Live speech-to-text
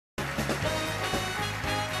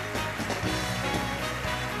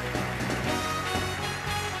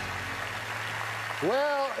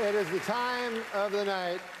Well, it is the time of the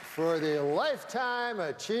night for the Lifetime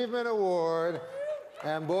Achievement Award.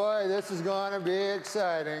 And boy, this is going to be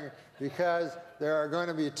exciting because there are going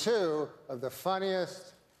to be two of the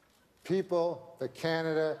funniest people that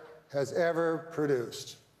Canada has ever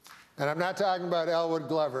produced. And I'm not talking about Elwood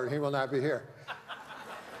Glover. He will not be here.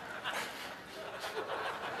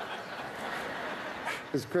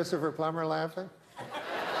 Is Christopher Plummer laughing?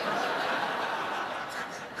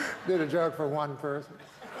 Did a joke for one person.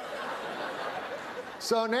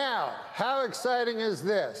 So now, how exciting is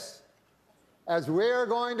this? As we are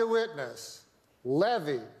going to witness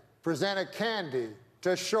Levy present a candy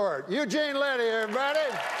to Short. Eugene Levy, everybody.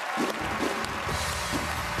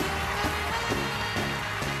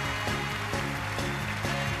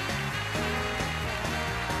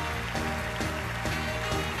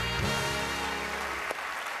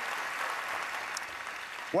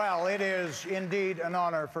 Well, it is indeed an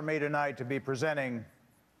honor for me tonight to be presenting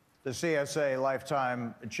the CSA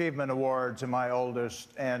Lifetime Achievement Award to my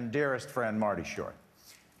oldest and dearest friend, Marty Short.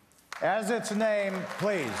 As its name,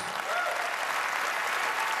 please.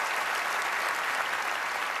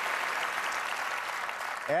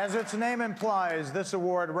 As its name implies, this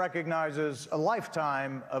award recognizes a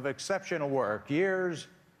lifetime of exceptional work, years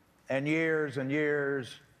and years and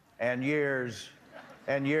years and years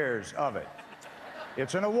and years of it.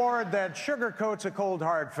 It's an award that sugarcoats a cold,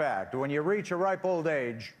 hard fact. When you reach a ripe old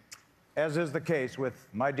age, as is the case with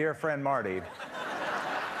my dear friend Marty,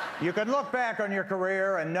 you can look back on your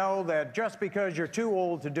career and know that just because you're too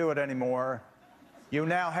old to do it anymore, you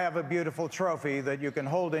now have a beautiful trophy that you can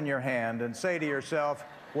hold in your hand and say to yourself,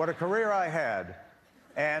 what a career I had,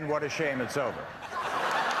 and what a shame it's over.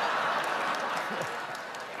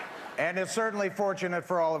 And it's certainly fortunate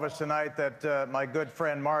for all of us tonight that my good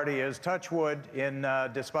friend Marty is, touch wood,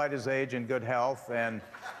 despite his age, in good health and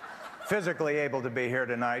physically able to be here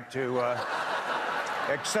tonight to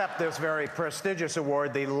accept this very prestigious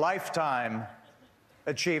award, the Lifetime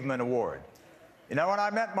Achievement Award. You know, when I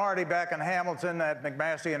met Marty back in Hamilton at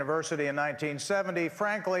McMaster University in 1970,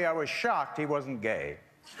 frankly, I was shocked he wasn't gay.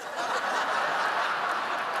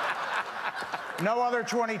 No other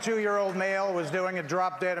 22-year-old male was doing a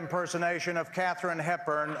drop-dead impersonation of Katharine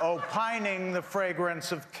Hepburn, opining the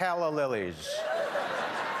fragrance of calla lilies.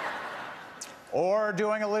 Or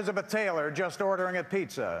doing Elizabeth Taylor, just ordering a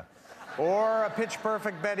pizza. Or a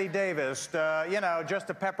pitch-perfect Betty Davis, you know, just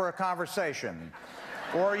to pepper a conversation.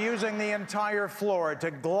 Or using the entire floor to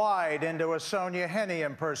glide into a Sonja Henie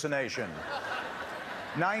impersonation.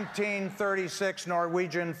 1936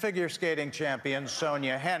 Norwegian figure skating champion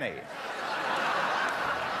Sonja Henie.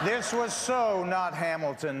 This was so not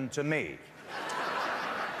Hamilton to me.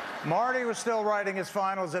 Marty was still writing his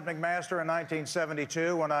finals at McMaster in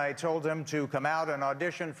 1972 when I told him to come out and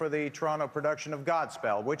audition for the Toronto production of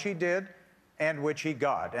Godspell, which he did and which he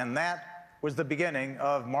got. And that was the beginning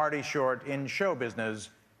of Marty Short in show business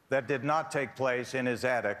that did not take place in his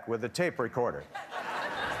attic with a tape recorder.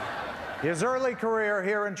 His early career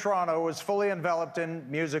here in Toronto was fully enveloped in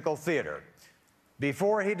musical theater.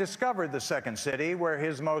 Before he discovered the Second City, where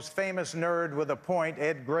his most famous nerd with a point,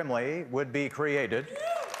 Ed Grimley, would be created.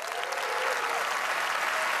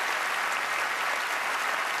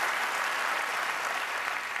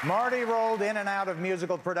 Marty rolled in and out of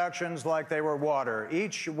musical productions like they were water,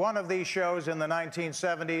 each one of these shows in the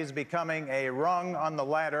 1970s becoming a rung on the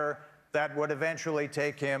ladder that would eventually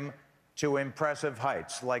take him to impressive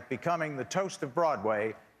heights, like becoming the toast of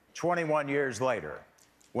Broadway 21 years later,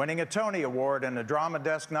 winning a Tony Award and a Drama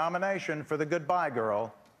Desk nomination for The Goodbye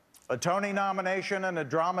Girl, a Tony nomination and a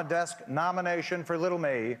Drama Desk nomination for Little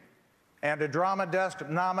Me, and a Drama Desk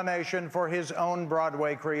nomination for his own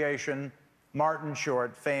Broadway creation, Martin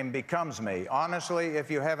Short, Fame Becomes Me. Honestly,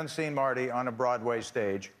 if you haven't seen Marty on a Broadway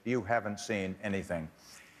stage, you haven't seen anything.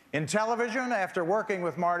 In television, after working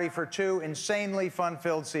with Marty for two insanely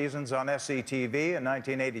fun-filled seasons on SCTV in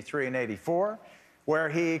 1983 and 84, where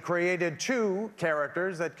he created two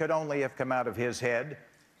characters that could only have come out of his head,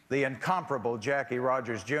 the incomparable Jackie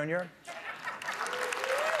Rogers Jr.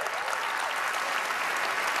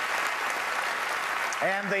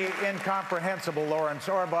 and the incomprehensible Lawrence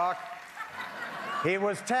Orbach. He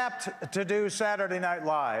was tapped to do Saturday Night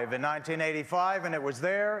Live in 1985, and it was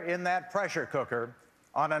there in that pressure cooker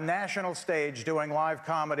on a national stage doing live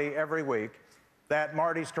comedy every week that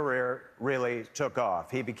Marty's career really took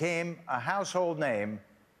off. He became a household name,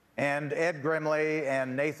 and Ed Grimley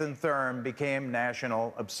and Nathan Thurm became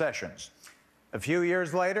national obsessions. A few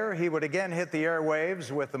years later, he would again hit the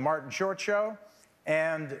airwaves with The Martin Short Show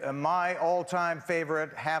and my all-time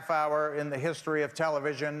favorite half-hour in the history of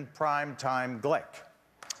television, Primetime Glick.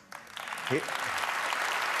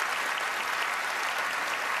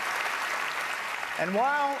 And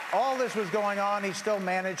while all this was going on, he still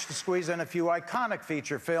managed to squeeze in a few iconic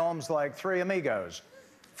feature films like Three Amigos,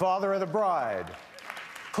 Father of the Bride,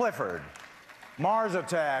 Clifford, Mars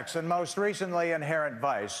Attacks, and most recently, Inherent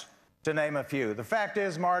Vice, to name a few. The fact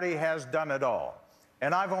is, Marty has done it all.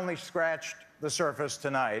 And I've only scratched the surface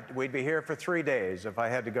tonight. We'd be here for 3 days if I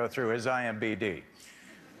had to go through his IMBD.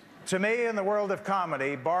 To me, in the world of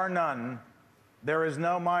comedy, bar none, there is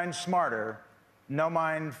no mind smarter, no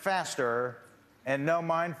mind faster, and no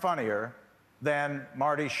mind funnier than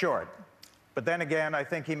Marty Short. But then again, I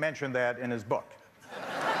think he mentioned that in his book.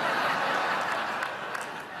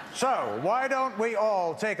 So, why don't we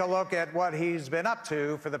all take a look at what he's been up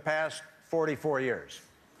to for the past 44 years?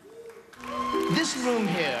 This room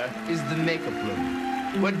here is the makeup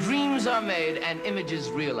room, where dreams are made and images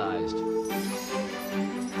realized.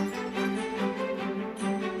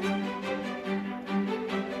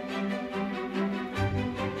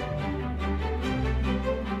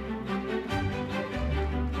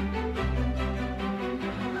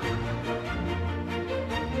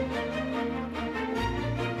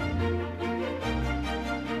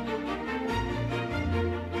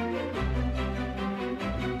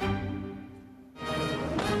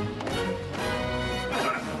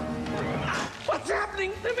 What's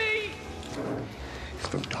happening to me? It's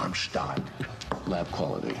from Darmstadt. Lab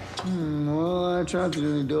quality. Well, I tried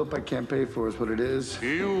to do it, I can't pay for it, is what it is.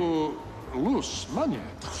 You lose money.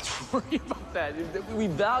 Don't worry about that. We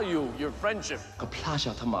value your friendship. Oh,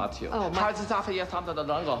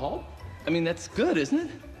 I mean, that's good, isn't it?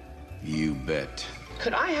 You bet.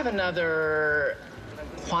 Could I have another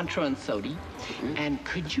Cointreau and Sodi? And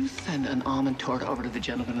could you send an almond torte over to the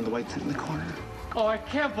gentleman in the white suit in the corner? Oh, I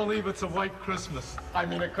can't believe it's a white Christmas. I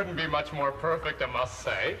mean, it couldn't be much more perfect, I must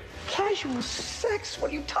say. Casual sex?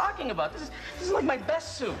 What are you talking about? This is like my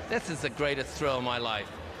best suit. This is the greatest thrill of my life.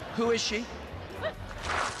 Who is she?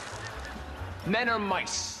 Men or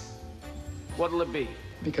mice? What'll it be?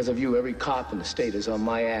 Because of you, every cop in the state is on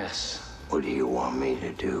my ass. What do you want me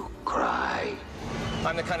to do? Cry?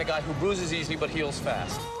 I'm the kind of guy who bruises easily but heals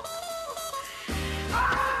fast.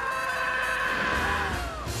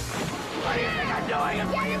 What do you think I'm doing?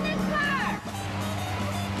 Get in this car!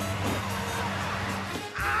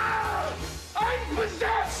 Ow! I'm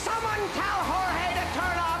possessed! Someone tell Jorge to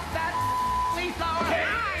turn off that leaf-blower.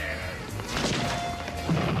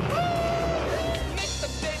 Make the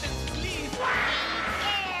baby please.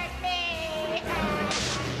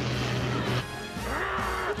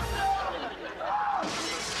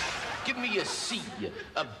 Give me a seat,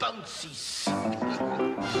 a bouncy seat.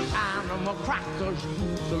 Animal crackers,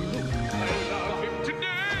 I love him today.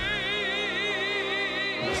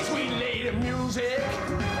 Sweet lady music,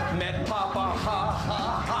 met Papa, ha, ha,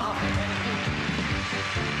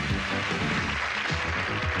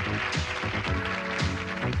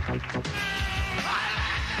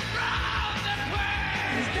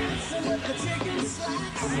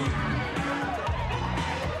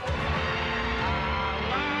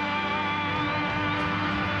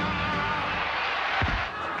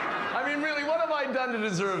 I mean, really, what have I done to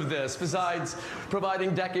deserve this, besides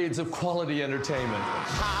providing decades of quality entertainment?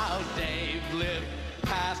 How Dave lived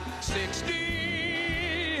past 60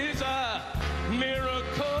 is a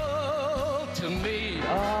miracle to me.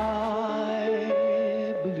 I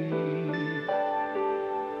believe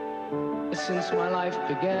since my life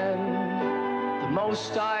began, the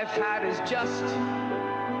most I've had is just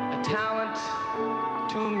a talent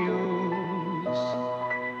to amuse.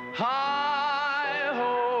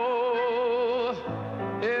 Hi-ho,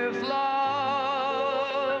 if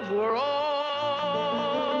love were all.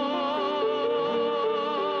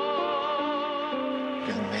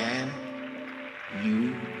 Young man,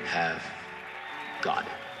 you have got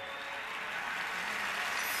it.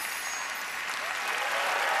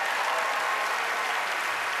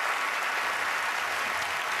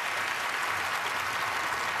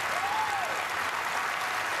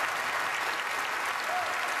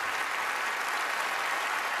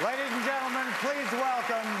 Ladies and gentlemen, please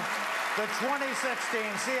welcome the 2016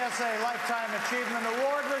 CSA Lifetime Achievement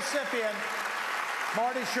Award recipient,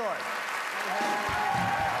 Marty Short.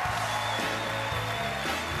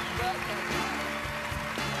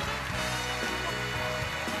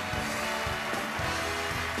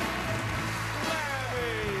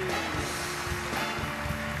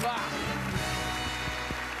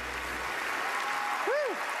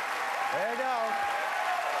 Woo. There you go.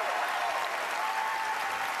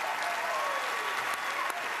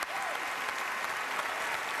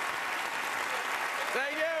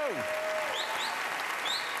 Thank you.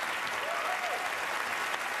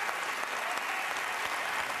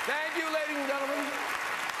 Thank you, ladies and gentlemen.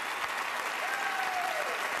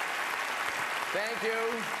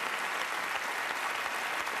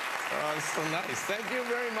 Oh, it's so nice. Thank you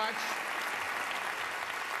very much.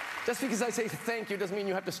 Just because I say thank you doesn't mean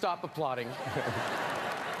you have to stop applauding.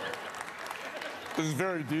 This is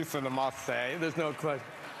very decent, I must say. There's no question.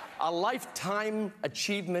 A lifetime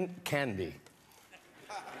achievement candy.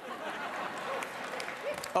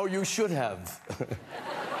 Oh, you should have.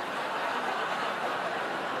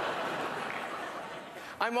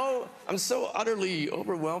 I'm so utterly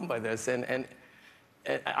overwhelmed by this, and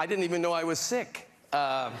I didn't even know I was sick.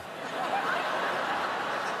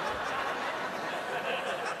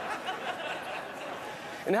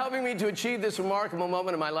 In helping me to achieve this remarkable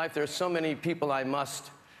moment in my life, there are so many people I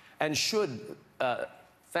must and should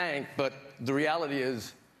thank, but the reality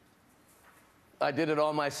is I did it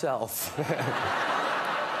all myself.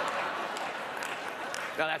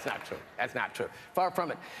 No, that's not true. That's not true. Far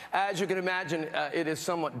from it. As you can imagine, it is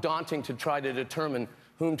somewhat daunting to try to determine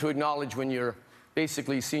whom to acknowledge when you're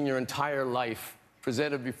basically seen your entire life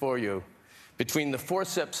presented before you between the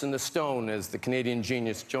forceps and the stone, as the Canadian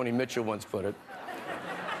genius Joni Mitchell once put it.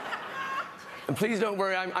 And please don't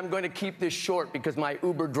worry, I'm going to keep this short because my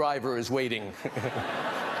Uber driver is waiting.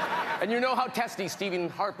 And you know how testy Stephen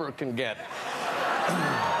Harper can get.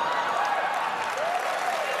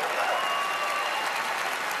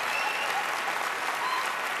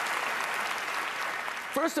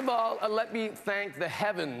 First of all, let me thank the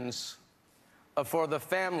heavens for the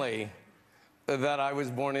family that I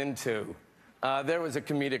was born into. There was a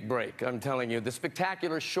comedic break, I'm telling you. The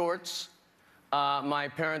spectacular shorts, my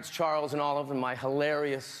parents, Charles and Olive, and my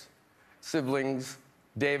hilarious siblings,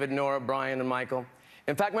 David, Nora, Brian, and Michael.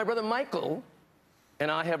 In fact, my brother Michael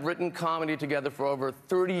and I have written comedy together for over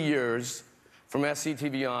 30 years from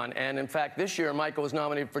SCTV on. And in fact, this year, Michael was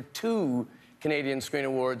nominated for 2 Canadian Screen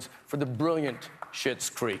Awards for the brilliant Schitt's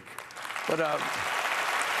Creek. What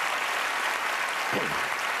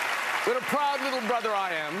a proud little brother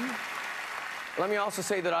I am. Let me also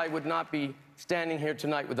say that I would not be standing here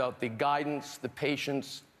tonight without the guidance, the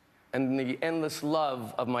patience, and the endless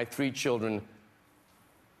love of my 3 children,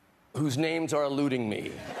 whose names are eluding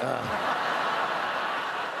me.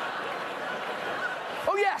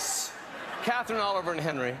 Oh, yes! Catherine, Oliver, and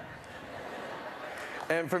Henry.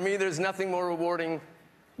 And for me, there's nothing more rewarding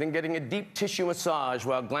than getting a deep tissue massage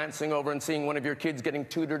while glancing over and seeing one of your kids getting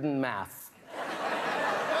tutored in math.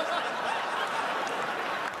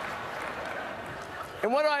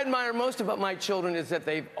 And what I admire most about my children is that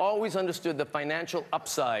they've always understood the financial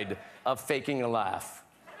upside of faking a laugh.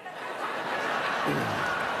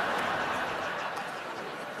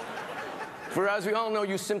 For as we all know,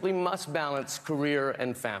 you simply must balance career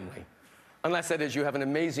and family. Unless, that is, you have an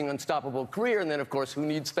amazing, unstoppable career, and then, of course, who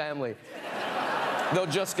needs family? They'll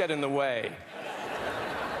just get in the way.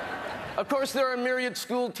 Of course, there are myriad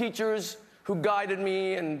school teachers who guided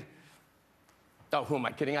me and... Oh, who am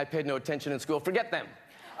I kidding? I paid no attention in school. Forget them.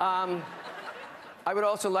 I would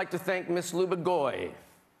also like to thank Miss Luba Goy,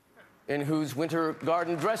 in whose winter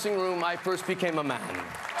garden dressing room I first became a man.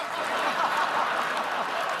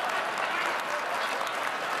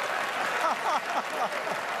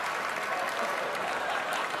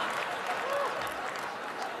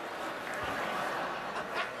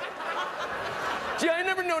 Gee, I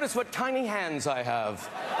never noticed what tiny hands I have.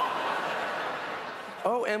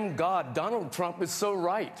 Oh, God, Donald Trump is so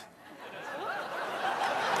right.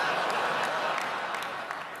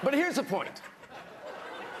 But here's the point.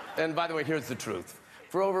 And by the way, here's the truth.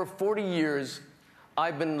 For over 40 years,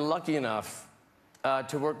 I've been lucky enough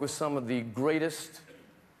to work with some of the greatest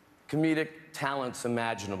comedic talents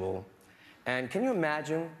imaginable. And can you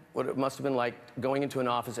imagine what it must have been like going into an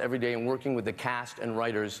office every day and working with the cast and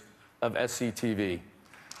writers of SCTV?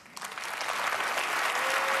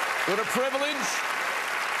 What a privilege.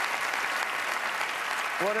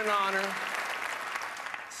 What an honor.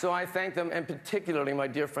 So I thank them, and particularly my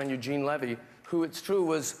dear friend Eugene Levy, who, it's true,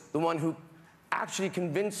 was the one who actually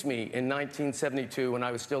convinced me in 1972, when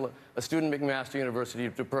I was still a student at McMaster University,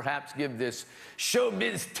 to perhaps give this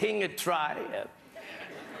showbiz thing a try.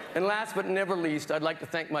 And last but never least, I'd like to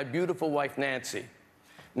thank my beautiful wife, Nancy.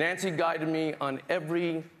 Nancy guided me on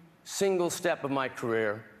every single step of my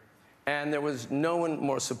career, and there was no one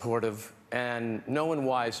more supportive and no one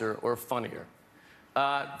wiser or funnier.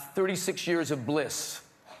 36 years of bliss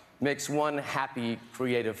makes one happy,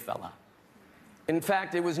 creative fella. In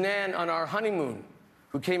fact, it was Nan on our honeymoon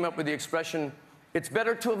who came up with the expression, "It's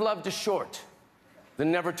better to have loved a short than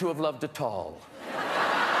never to have loved a tall."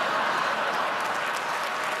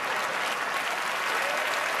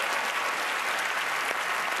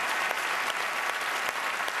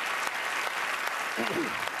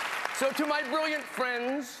 So to my brilliant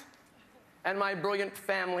friends and my brilliant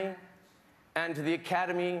family, and to the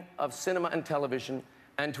Academy of Cinema and Television,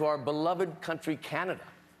 and to our beloved country, Canada,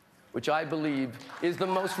 which I believe is the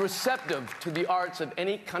most receptive to the arts of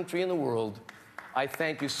any country in the world. I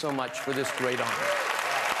thank you so much for this great honor.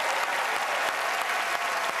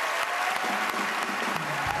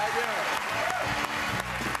 Thank you.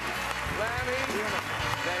 Lammy,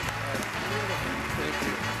 thank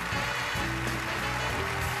you.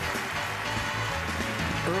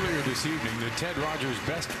 Earlier this evening, the Ted Rogers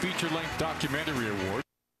Best Feature-Length Documentary Award